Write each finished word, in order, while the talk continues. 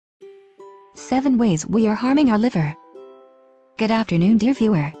7 ways we are harming our liver. Good afternoon, dear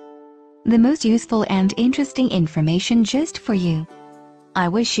viewer. The most useful and interesting information just for you. I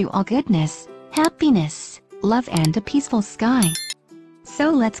wish you all goodness, happiness, love and a peaceful sky. So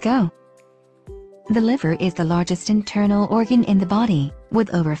let's go. The liver is the largest internal organ in the body,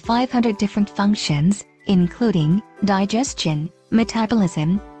 with over 500 different functions, including digestion,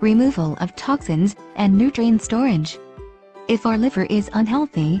 metabolism, removal of toxins, and nutrient storage. If our liver is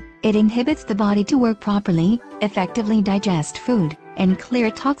unhealthy, it inhibits the body to work properly, effectively digest food, and clear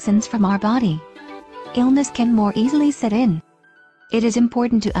toxins from our body. Illness can more easily set in. It is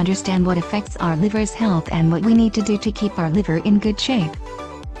important to understand what affects our liver's health and what we need to do to keep our liver in good shape.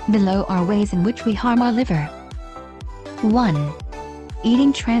 Below are ways in which we harm our liver. 1.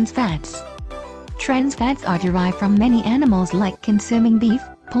 Eating trans fats. Trans fats are derived from many animals, like consuming beef,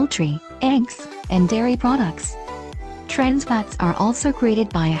 poultry, eggs, and dairy products. Trans fats are also created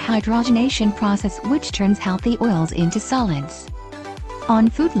by a hydrogenation process which turns healthy oils into solids. On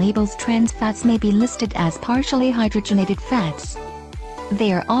food labels, trans fats may be listed as partially hydrogenated fats.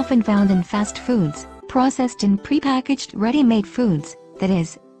 They are often found in fast foods, processed and prepackaged ready-made foods, that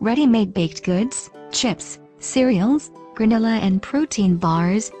is, ready-made baked goods, chips, cereals, granola and protein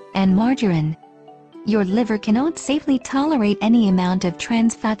bars, and margarine. Your liver cannot safely tolerate any amount of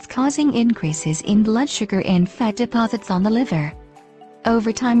trans fats, causing increases in blood sugar and fat deposits on the liver.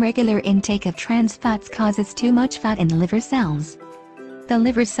 Over time, regular intake of trans fats causes too much fat in liver cells. The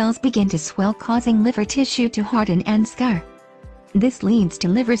liver cells begin to swell, causing liver tissue to harden and scar. This leads to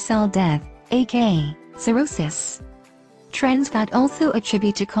liver cell death, aka cirrhosis. Trans fat also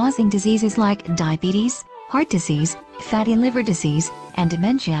attribute to causing diseases like diabetes, heart disease, fatty liver disease, and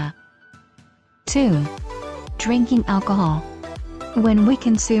dementia. 2. Drinking alcohol. When we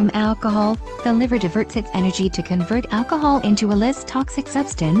consume alcohol, the liver diverts its energy to convert alcohol into a less toxic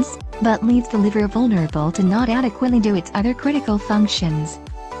substance, but leaves the liver vulnerable to not adequately do its other critical functions.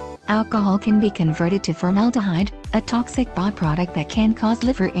 Alcohol can be converted to formaldehyde, a toxic byproduct that can cause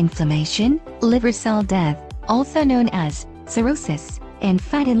liver inflammation, liver cell death, also known as cirrhosis, and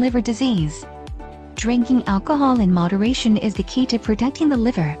fatty liver disease. Drinking alcohol in moderation is the key to protecting the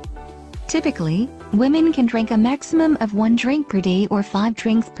liver. Typically, women can drink a maximum of 1 drink per day or 5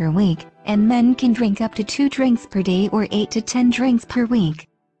 drinks per week, and men can drink up to 2 drinks per day or 8 to 10 drinks per week.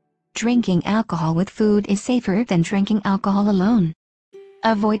 Drinking alcohol with food is safer than drinking alcohol alone.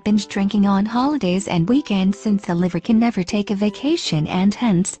 Avoid binge drinking on holidays and weekends, since the liver can never take a vacation and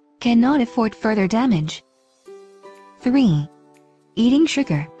hence cannot afford further damage. 3. Eating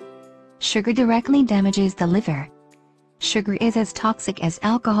sugar. Sugar directly damages the liver. Sugar is as toxic as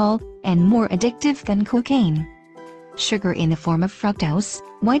alcohol and more addictive than cocaine. Sugar in the form of fructose,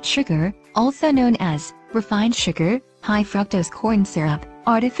 white sugar, also known as refined sugar, high fructose corn syrup,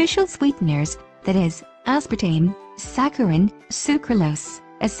 artificial sweeteners, that is, aspartame, saccharin, sucralose,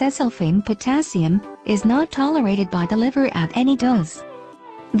 acesulfame, potassium, is not tolerated by the liver at any dose.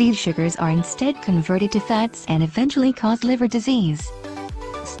 These sugars are instead converted to fats and eventually cause liver disease.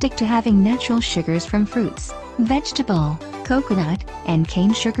 Stick to having natural sugars from fruits, vegetable, coconut, and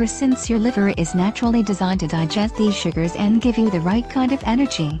cane sugar, since your liver is naturally designed to digest these sugars and give you the right kind of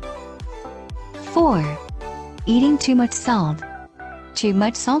energy. 4. Eating too much salt. Too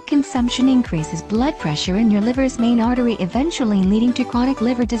much salt consumption increases blood pressure in your liver's main artery, eventually leading to chronic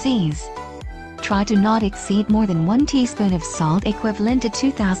liver disease. Try to not exceed more than 1 teaspoon of salt, equivalent to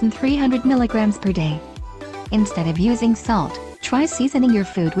 2,300 milligrams per day. Instead of using salt, try seasoning your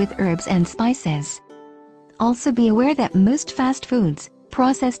food with herbs and spices. Also be aware that most fast foods,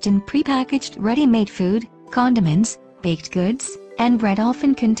 processed and prepackaged ready-made food, condiments, baked goods, and bread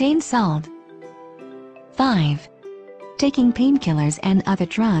often contain salt. 5. Taking painkillers and other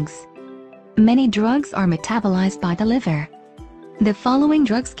drugs. Many drugs are metabolized by the liver. The following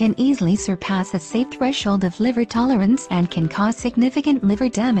drugs can easily surpass a safe threshold of liver tolerance and can cause significant liver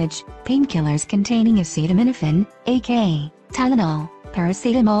damage. Painkillers containing acetaminophen, aka Tylenol,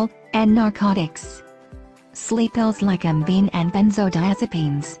 paracetamol, and narcotics. Sleep pills like Ambien and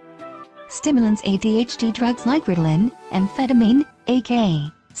benzodiazepines. Stimulants, ADHD drugs like Ritalin, amphetamine,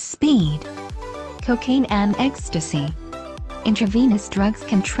 aka speed. Cocaine and ecstasy. Intravenous drugs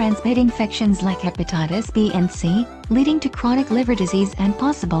can transmit infections like hepatitis B and C, leading to chronic liver disease and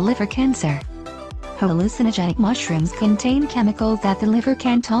possible liver cancer. Hallucinogenic mushrooms contain chemicals that the liver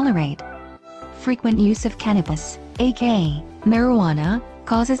can't tolerate. Frequent use of cannabis, aka marijuana,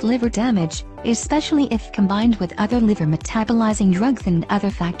 causes liver damage, especially if combined with other liver metabolizing drugs and other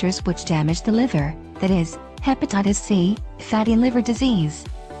factors which damage the liver, that is, hepatitis C, fatty liver disease.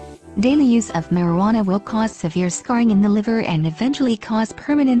 Daily use of marijuana will cause severe scarring in the liver and eventually cause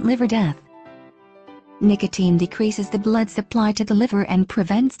permanent liver death. Nicotine decreases the blood supply to the liver and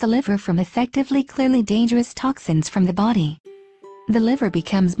prevents the liver from effectively clearing dangerous toxins from the body. The liver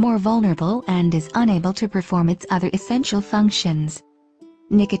becomes more vulnerable and is unable to perform its other essential functions.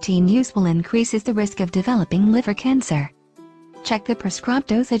 Nicotine use will increases the risk of developing liver cancer. Check the prescribed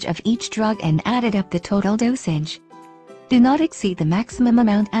dosage of each drug and add up the total dosage. Do not exceed the maximum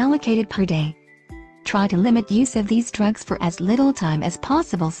amount allocated per day. Try to limit use of these drugs for as little time as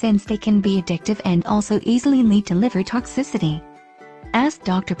possible since they can be addictive and also easily lead to liver toxicity. Ask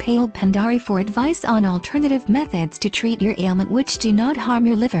Dr. Payal Bhandari for advice on alternative methods to treat your ailment which do not harm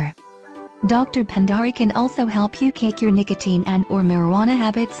your liver. Dr. Bhandari can also help you kick your nicotine and/or marijuana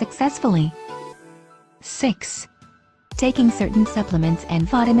habit successfully. 6. Taking certain supplements and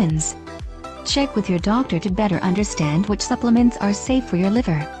vitamins. Check with your doctor to better understand which supplements are safe for your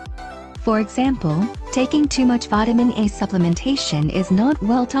liver. For example, taking too much vitamin A supplementation is not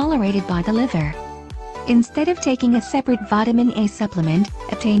well tolerated by the liver. Instead of taking a separate vitamin A supplement,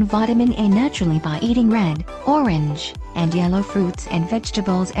 obtain vitamin A naturally by eating red, orange, and yellow fruits and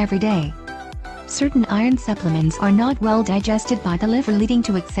vegetables every day. Certain iron supplements are not well digested by the liver, leading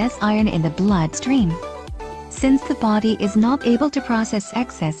to excess iron in the bloodstream. Since the body is not able to process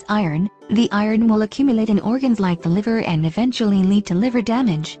excess iron, the iron will accumulate in organs like the liver and eventually lead to liver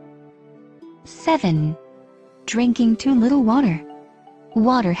damage. 7. Drinking too little water.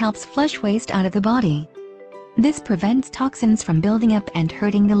 Water helps flush waste out of the body. This prevents toxins from building up and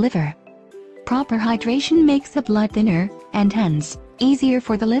hurting the liver. Proper hydration makes the blood thinner, and hence, easier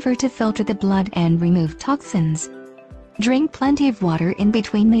for the liver to filter the blood and remove toxins. Drink plenty of water in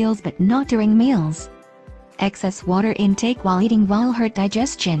between meals but not during meals. Excess water intake while eating will hurt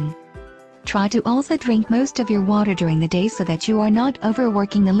digestion. Try to also drink most of your water during the day so that you are not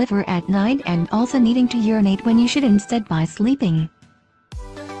overworking the liver at night and also needing to urinate when you should instead by sleeping.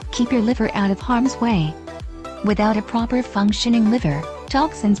 Keep your liver out of harm's way. Without a proper functioning liver,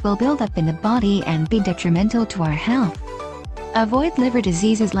 toxins will build up in the body and be detrimental to our health. Avoid liver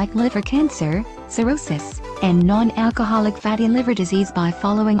diseases like liver cancer, cirrhosis, and non-alcoholic fatty liver disease by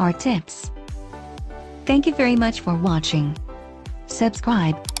following our tips. Thank you very much for watching.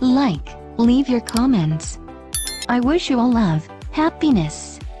 Subscribe, like, leave your comments. I wish you all love,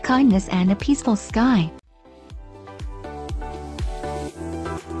 happiness, kindness and a peaceful sky.